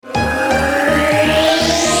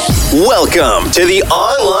Welcome to the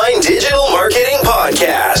Online Digital Marketing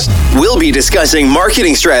Podcast. We'll be discussing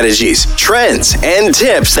marketing strategies, trends, and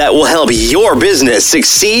tips that will help your business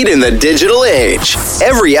succeed in the digital age.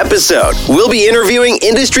 Every episode, we'll be interviewing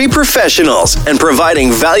industry professionals and providing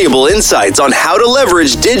valuable insights on how to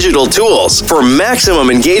leverage digital tools for maximum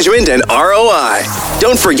engagement and ROI.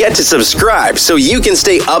 Don't forget to subscribe so you can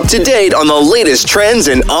stay up to date on the latest trends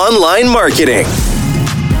in online marketing.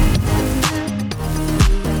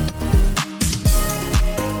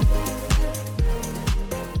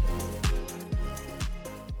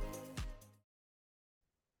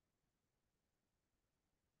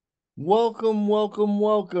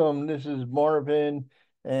 Welcome. This is Marvin,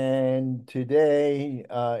 and today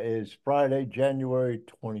is Friday, January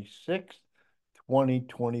 26th,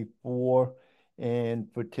 2024. And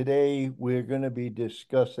for today, we're going to be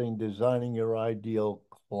discussing designing your ideal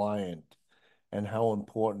client and how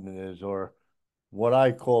important it is, or what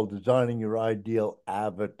I call designing your ideal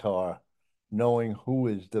avatar, knowing who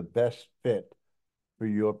is the best fit for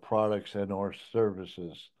your products and or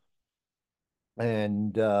services.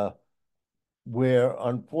 And where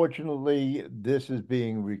unfortunately this is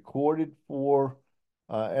being recorded for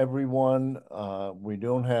everyone. We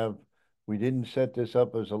didn't set this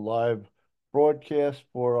up as a live broadcast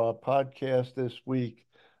for our podcast this week.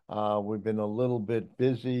 We've been a little bit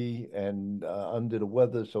busy and under the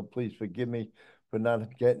weather, so please forgive me for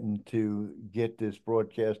not getting to get this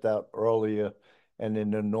broadcast out earlier and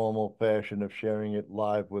in the normal fashion of sharing it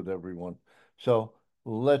live with everyone. So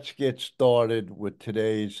let's get started with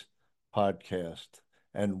today's podcast,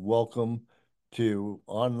 and welcome to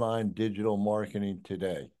Online Digital Marketing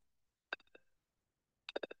Today.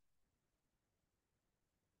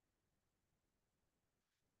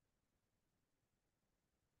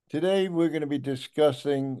 Today, we're going to be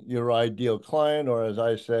discussing your ideal client, or as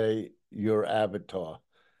I say, your avatar.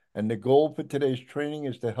 And the goal for today's training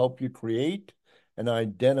is to help you create and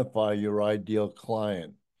identify your ideal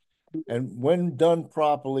client. And when done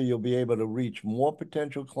properly, you'll be able to reach more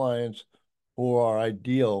potential clients who are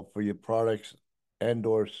ideal for your products and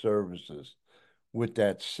or services. With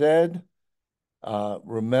that said,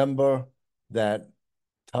 remember that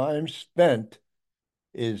time spent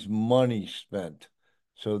is money spent.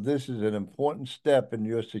 So this is an important step in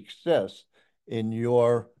your success in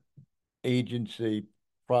your agency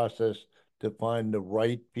process to find the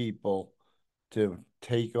right people to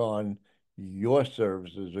take on your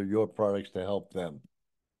services or your products to help them.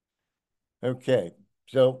 Okay,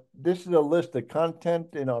 so this is a list of content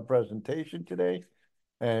in our presentation today,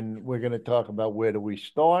 and we're going to talk about where do we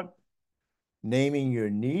start, naming your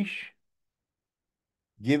niche,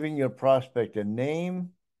 giving your prospect a name,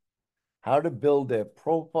 how to build their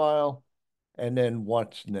profile, and then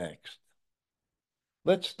what's next.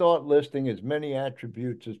 Let's start listing as many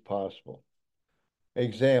attributes as possible.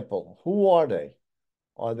 Example, who are they?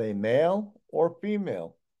 Are they male or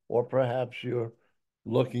female? Or perhaps you're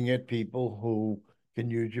looking at people who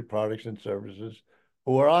can use your products and services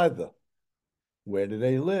who are either. Where do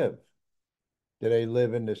they live? Do they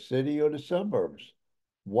live in the city or the suburbs?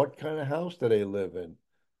 What kind of house do they live in?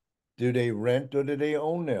 Do they rent or do they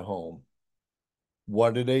own their home?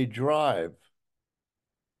 What do they drive?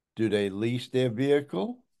 Do they lease their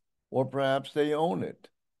vehicle or perhaps they own it?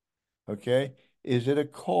 Okay. Is it a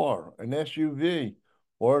car, an SUV,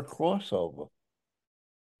 or a crossover?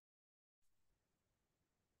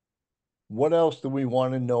 What else do we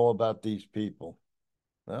want to know about these people?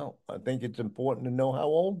 Well, I think it's important to know how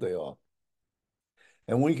old they are.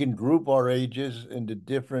 And we can group our ages into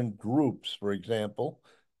different groups. For example,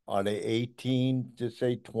 are they 18 to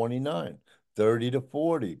say 29, 30 to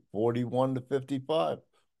 40, 41 to 55,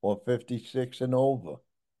 or 56 and over?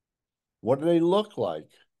 What do they look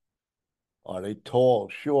like? Are they tall,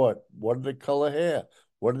 short? What are the color hair?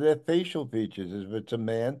 What are their facial features? If it's a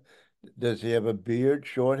man, does he have a beard,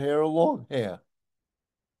 short hair, or long hair?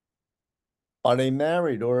 Are they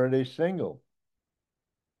married or are they single?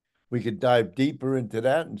 We could dive deeper into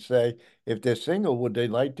that and say, if they're single, would they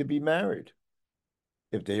like to be married?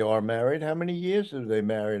 If they are married, how many years have they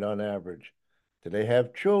married on average? Do they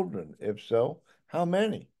have children? If so, how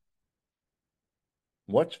many?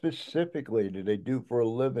 What specifically do they do for a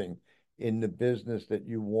living in the business that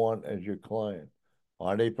you want as your client?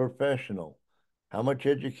 Are they professional? How much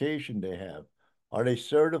education they have? Are they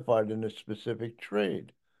certified in a specific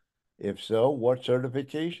trade? If so, what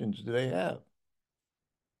certifications do they have?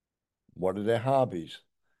 What are their hobbies?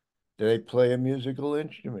 Do they play a musical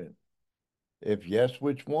instrument? If yes,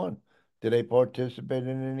 which one? Do they participate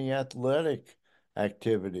in any athletic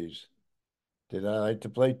activities? Did I like to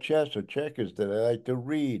play chess or checkers? Did I like to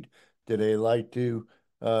read? Did they like to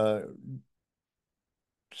uh,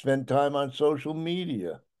 spend time on social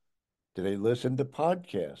media? Do they listen to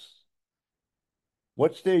podcasts?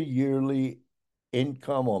 What's their yearly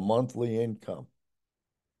income or monthly income?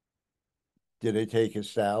 Do they take a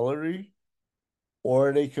salary or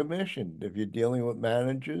are they commissioned? If you're dealing with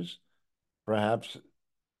managers, perhaps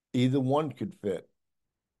either one could fit,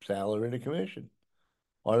 salary and a commission.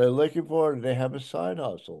 Are they looking for, do they have a side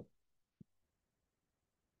hustle?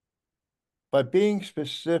 By being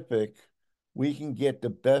specific, we can get the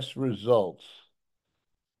best results.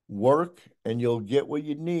 Work and you'll get what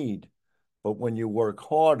you need, but when you work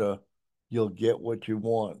harder, you'll get what you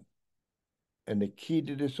want. And the key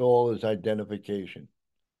to this all is identification.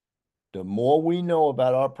 The more we know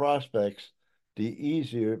about our prospects, the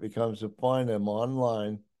easier it becomes to find them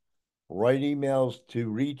online, write emails to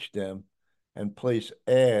reach them, and place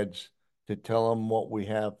ads to tell them what we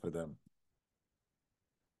have for them.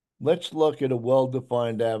 Let's look at a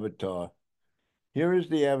well-defined avatar. Here is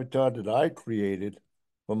the avatar that I created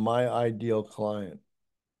for my ideal client.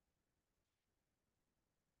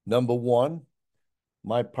 Number one,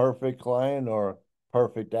 my perfect client or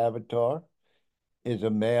perfect avatar is a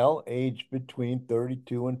male aged between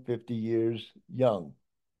 32 and 50 years young.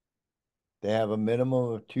 They have a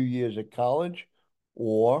minimum of 2 years at college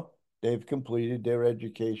or they've completed their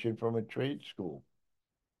education from a trade school.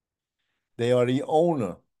 They are the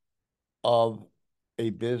owner of a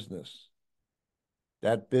business.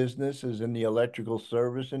 That business is in the electrical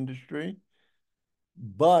service industry,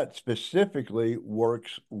 but specifically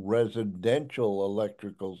works residential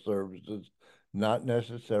electrical services, not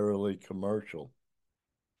necessarily commercial.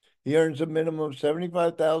 He earns a minimum of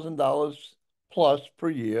 $75,000 plus per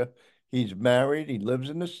year. He's married. He lives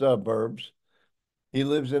in the suburbs. He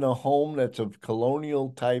lives in a home that's of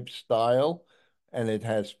colonial type style, and it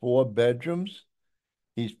has 4 bedrooms.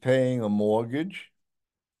 He's paying a mortgage.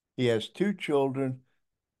 He has 2 children,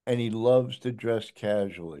 and he loves to dress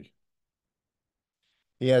casually.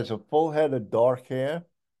 He has a full head of dark hair,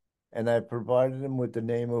 and I provided him with the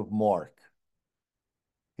name of Mark.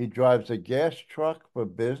 He drives a gas truck for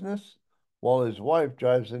business, while his wife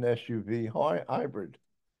drives an SUV hybrid.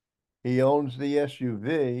 He owns the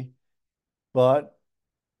SUV, but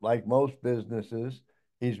like most businesses,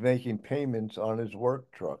 he's making payments on his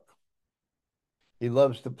work truck. He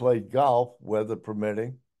loves to play golf, weather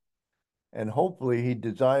permitting, and hopefully he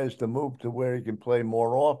desires to move to where he can play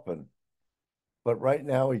more often. But right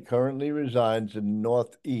now, he currently resides in the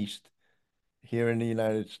Northeast here in the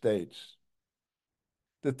United States.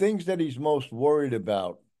 The things that he's most worried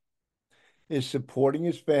about is supporting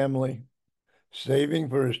his family, saving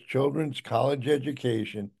for his children's college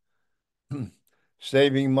education,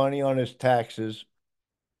 saving money on his taxes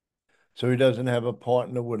so he doesn't have a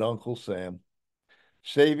partner with Uncle Sam,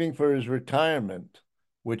 saving for his retirement,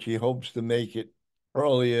 which he hopes to make it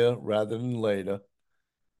earlier rather than later,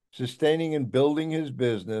 sustaining and building his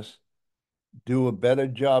business, do a better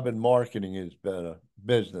job in marketing his better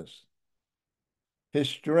business. His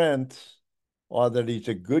strengths are that he's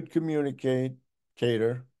a good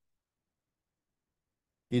communicator,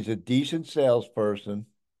 he's a decent salesperson,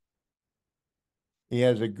 he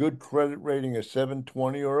has a good credit rating of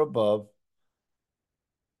 720 or above,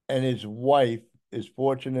 and his wife is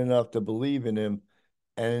fortunate enough to believe in him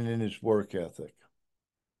and in his work ethic.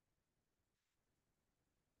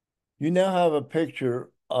 You now have a picture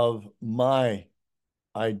of my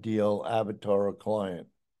ideal avatar or client.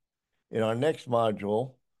 In our next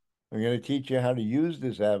module, I'm going to teach you how to use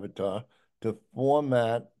this avatar to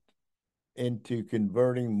format into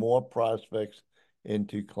converting more prospects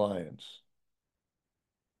into clients.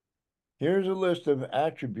 Here's a list of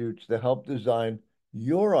attributes to help design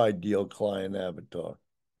your ideal client avatar.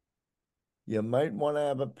 You might want to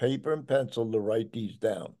have a paper and pencil to write these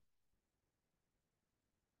down.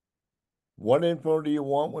 What info do you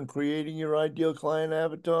want when creating your ideal client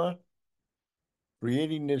avatar?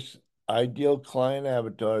 Creating this ideal client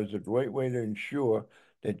avatar is a great way to ensure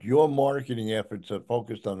that your marketing efforts are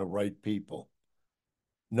focused on the right people.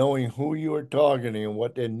 Knowing who you are targeting and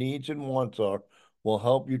what their needs and wants are will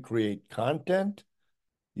help you create content,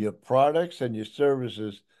 your products, and your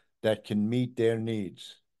services that can meet their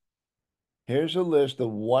needs. Here's a list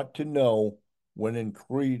of what to know when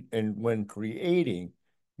creating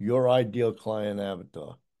your ideal client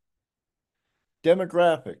avatar.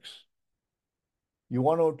 Demographics. You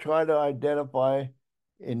want to try to identify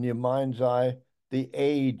in your mind's eye the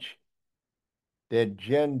age, their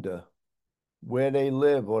gender, where they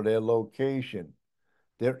live or their location,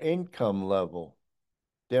 their income level,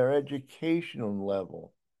 their educational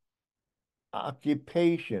level,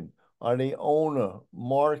 occupation, Are they owner,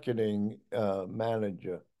 marketing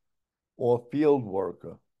manager, or field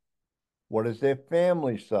worker? What is their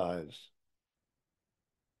family size?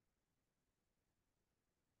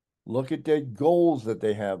 Look at their goals that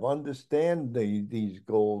they have. Understand these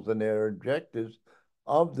goals and their objectives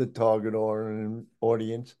of the target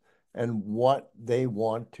audience and what they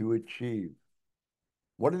want to achieve.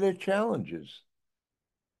 What are their challenges?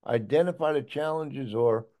 Identify the challenges,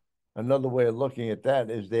 or another way of looking at that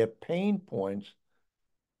is their pain points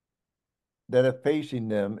that are facing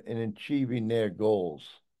them in achieving their goals.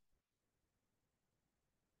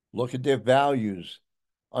 Look at their values.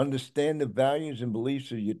 Understand the values and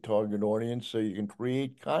beliefs of your target audience so you can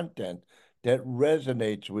create content that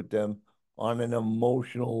resonates with them on an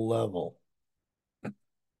emotional level.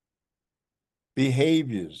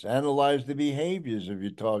 Behaviors. Analyze the behaviors of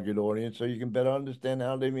your target audience so you can better understand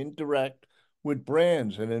how they interact with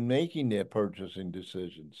brands and in making their purchasing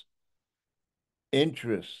decisions.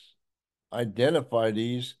 Interests. Identify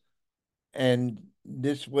these, and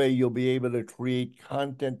this way you'll be able to create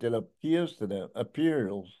content that appeals to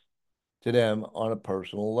them on a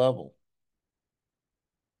personal level.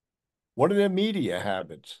 What are their media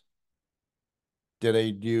habits? Do they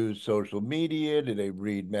use social media? Do they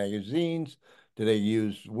read magazines? Do they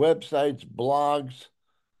use websites, blogs?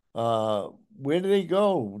 Where do they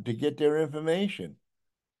go to get their information?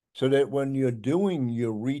 So that when you're doing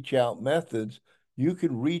your reach out methods, you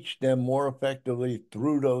can reach them more effectively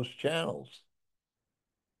through those channels.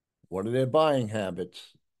 What are their buying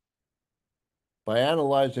habits? By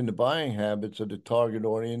analyzing the buying habits of the target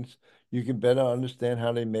audience, you can better understand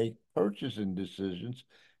how they make purchasing decisions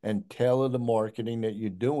and tailor the marketing that you're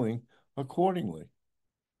doing accordingly.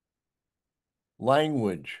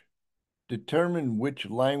 Language. Determine which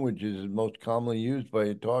language is most commonly used by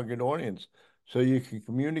your target audience so you can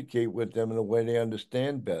communicate with them in a way they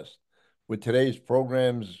understand best. With today's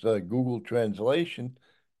programs, Google Translation,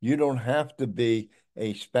 you don't have to be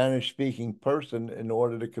a Spanish-speaking person in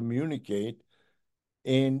order to communicate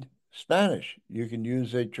in Spanish. You can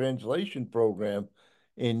use a translation program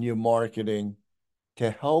in your marketing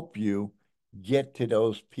to help you get to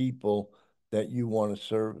those people that you want to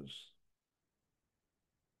service.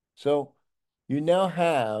 So you now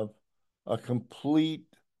have a complete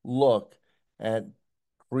look at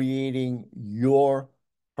creating your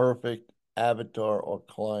perfect avatar or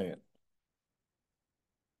client.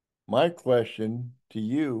 My question to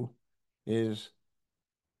you is,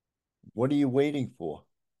 what are you waiting for?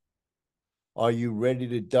 Are you ready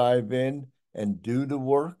to dive in and do the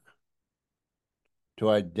work to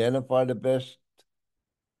identify the best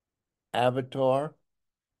avatar,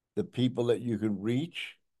 the people that you can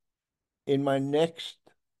reach? In my next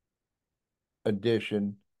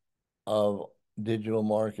edition of digital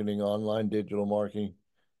marketing, online digital marketing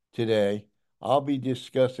today, I'll be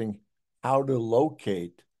discussing how to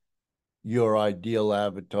locate your ideal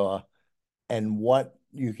avatar and what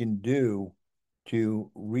you can do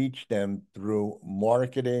to reach them through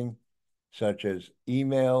marketing, such as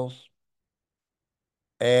emails,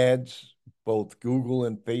 ads, both Google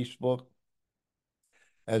and Facebook,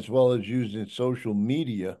 as well as using social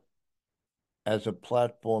media as a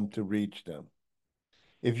platform to reach them.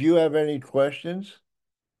 If you have any questions,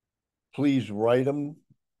 please write them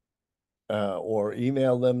or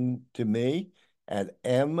email them to me at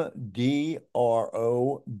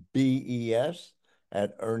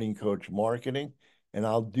mdrobes@Earning Coach Marketing, and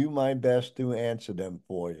I'll do my best to answer them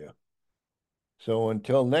for you. So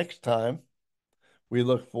until next time, we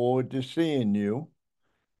look forward to seeing you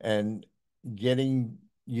and getting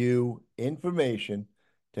you information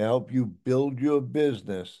to help you build your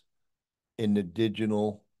business in the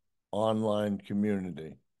digital online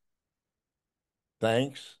community.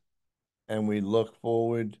 Thanks, and we look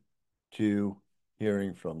forward to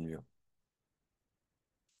hearing from you.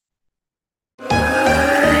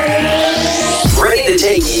 Ready to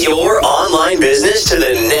take your online business to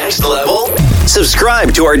the next level?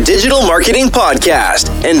 Subscribe to our digital marketing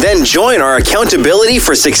podcast and then join our Accountability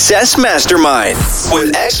for Success Mastermind.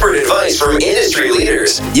 With expert advice from industry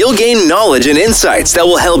leaders, you'll gain knowledge and insights that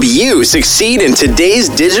will help you succeed in today's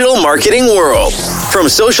digital marketing world. From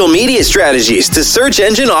social media strategies to search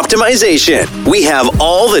engine optimization, we have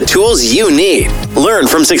all the tools you need. Learn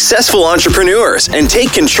from successful entrepreneurs and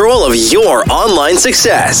take control of your online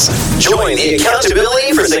success. Join the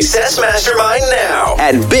Accountability for Success Mastermind now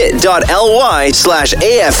at bit.ly/AFSM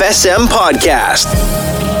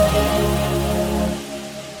podcast.